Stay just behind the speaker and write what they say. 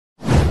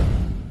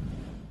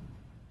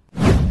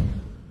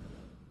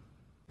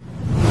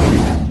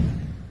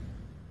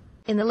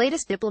In the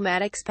latest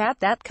diplomatic spat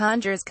that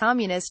conjures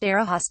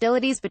communist-era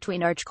hostilities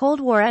between arch-Cold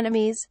War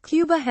enemies,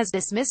 Cuba has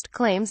dismissed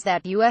claims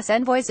that U.S.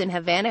 envoys in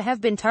Havana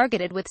have been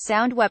targeted with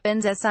sound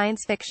weapons as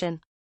science fiction.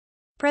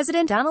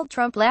 President Donald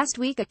Trump last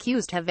week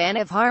accused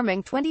Havana of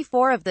harming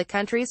 24 of the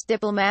country's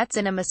diplomats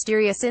in a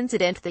mysterious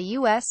incident the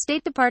U.S.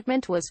 State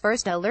Department was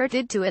first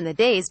alerted to in the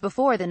days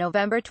before the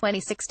November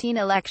 2016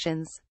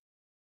 elections.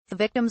 The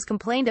victims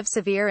complained of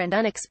severe and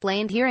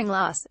unexplained hearing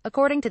loss,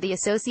 according to the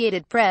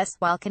Associated Press,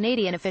 while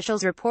Canadian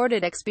officials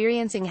reported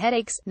experiencing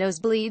headaches,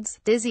 nosebleeds,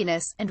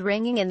 dizziness, and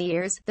ringing in the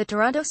ears, the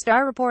Toronto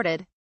Star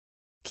reported.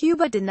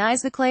 Cuba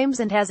denies the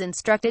claims and has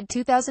instructed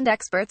 2,000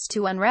 experts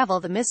to unravel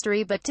the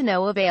mystery, but to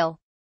no avail.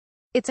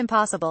 It's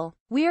impossible.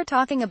 We are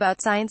talking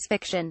about science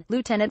fiction,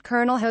 Lieutenant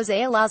Colonel Jose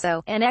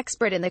Alazo, an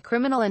expert in the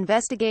Criminal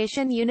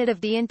Investigation Unit of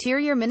the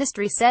Interior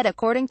Ministry, said,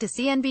 according to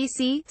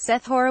CNBC.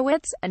 Seth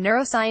Horowitz, a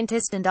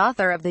neuroscientist and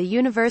author of The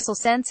Universal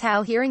Sense: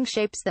 How Hearing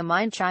Shapes the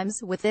Mind, chimes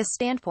with this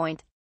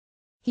standpoint.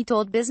 He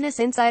told Business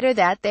Insider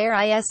that there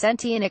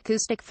isn't an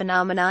acoustic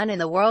phenomenon in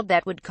the world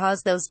that would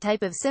cause those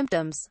type of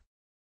symptoms.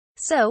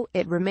 So,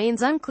 it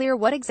remains unclear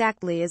what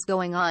exactly is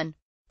going on.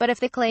 But if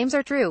the claims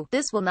are true,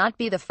 this will not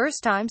be the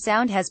first time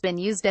sound has been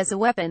used as a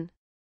weapon.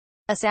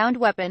 A sound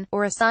weapon,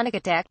 or a sonic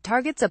attack,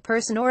 targets a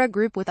person or a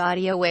group with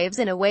audio waves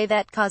in a way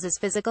that causes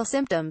physical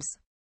symptoms.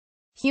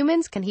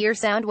 Humans can hear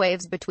sound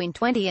waves between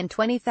 20 and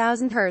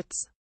 20,000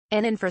 Hz.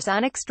 An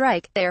infrasonic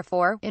strike,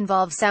 therefore,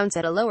 involves sounds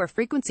at a lower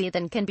frequency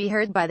than can be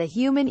heard by the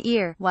human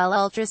ear, while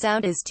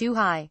ultrasound is too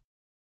high.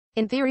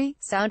 In theory,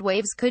 sound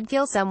waves could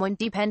kill someone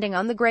depending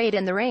on the grade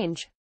and the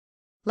range.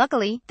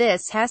 Luckily,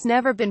 this has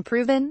never been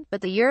proven,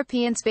 but the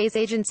European Space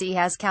Agency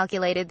has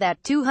calculated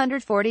that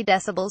 240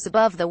 decibels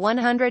above the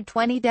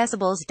 120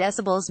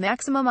 decibels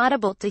maximum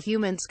audible to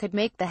humans could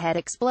make the head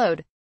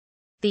explode.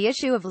 The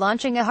issue of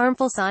launching a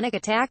harmful sonic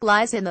attack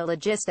lies in the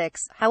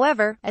logistics,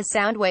 however, as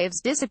sound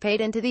waves dissipate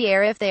into the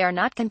air if they are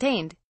not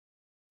contained.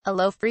 A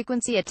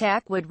low-frequency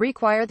attack would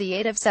require the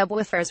aid of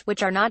subwoofers,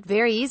 which are not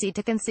very easy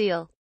to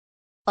conceal.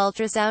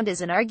 Ultrasound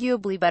is an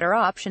arguably better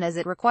option as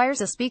it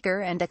requires a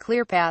speaker and a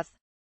clear path.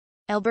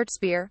 Albert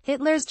Speer,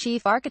 Hitler's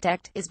chief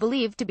architect, is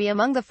believed to be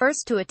among the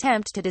first to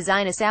attempt to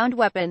design a sound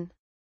weapon.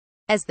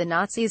 As the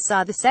Nazis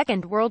saw the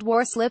Second World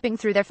War slipping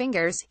through their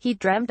fingers, he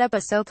dreamed up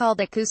a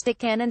so-called acoustic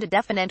cannon to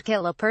deafen and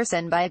kill a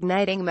person by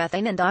igniting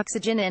methane and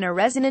oxygen in a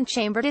resonant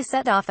chamber to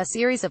set off a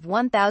series of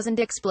 1,000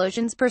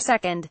 explosions per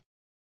second.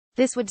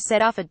 This would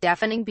set off a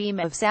deafening beam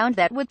of sound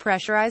that would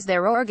pressurize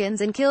their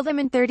organs and kill them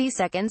in 30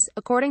 seconds,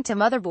 according to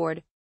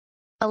Motherboard.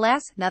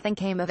 Alas, nothing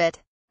came of it.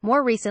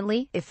 More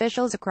recently,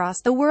 officials across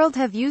the world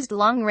have used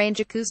long-range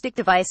acoustic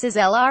devices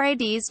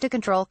 (LRADs) to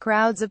control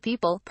crowds of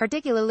people,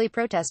 particularly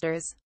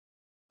protesters.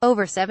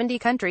 Over 70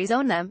 countries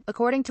own them,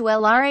 according to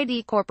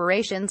LRAD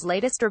Corporation's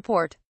latest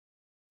report.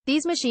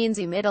 These machines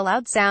emit a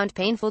loud sound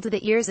painful to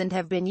the ears and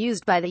have been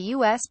used by the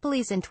U.S.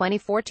 police in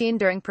 2014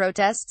 during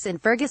protests in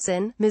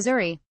Ferguson,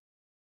 Missouri.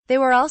 They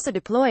were also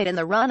deployed in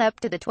the run-up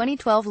to the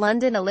 2012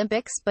 London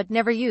Olympics, but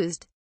never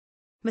used.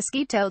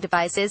 Mosquito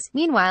devices,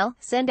 meanwhile,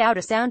 send out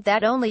a sound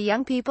that only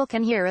young people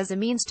can hear as a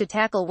means to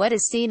tackle what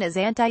is seen as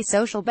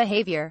antisocial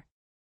behavior.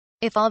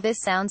 If all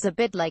this sounds a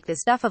bit like the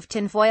stuff of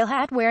tinfoil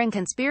hat-wearing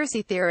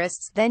conspiracy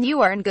theorists, then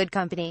you are in good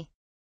company.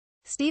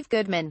 Steve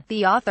Goodman,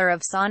 the author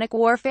of Sonic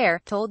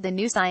Warfare, told The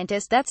New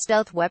Scientist that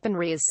stealth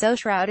weaponry is so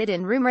shrouded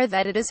in rumor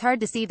that it is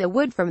hard to see the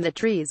wood from the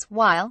trees,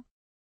 while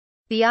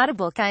the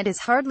audible kind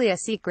is hardly a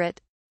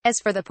secret. As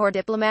for the poor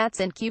diplomats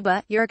in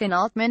Cuba, Jürgen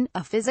Altmann,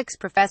 a physics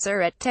professor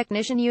at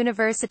Technische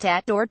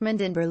Universität Dortmund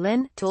in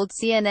Berlin, told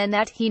CNN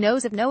that he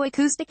knows of no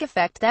acoustic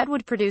effect that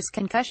would produce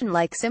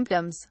concussion-like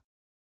symptoms.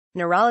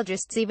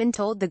 Neurologists even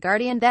told The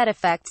Guardian that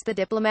effects the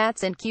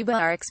diplomats in Cuba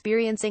are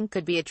experiencing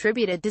could be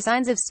attributed to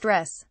signs of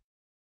stress.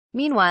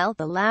 Meanwhile,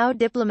 the loud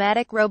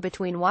diplomatic row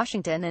between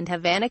Washington and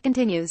Havana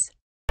continues.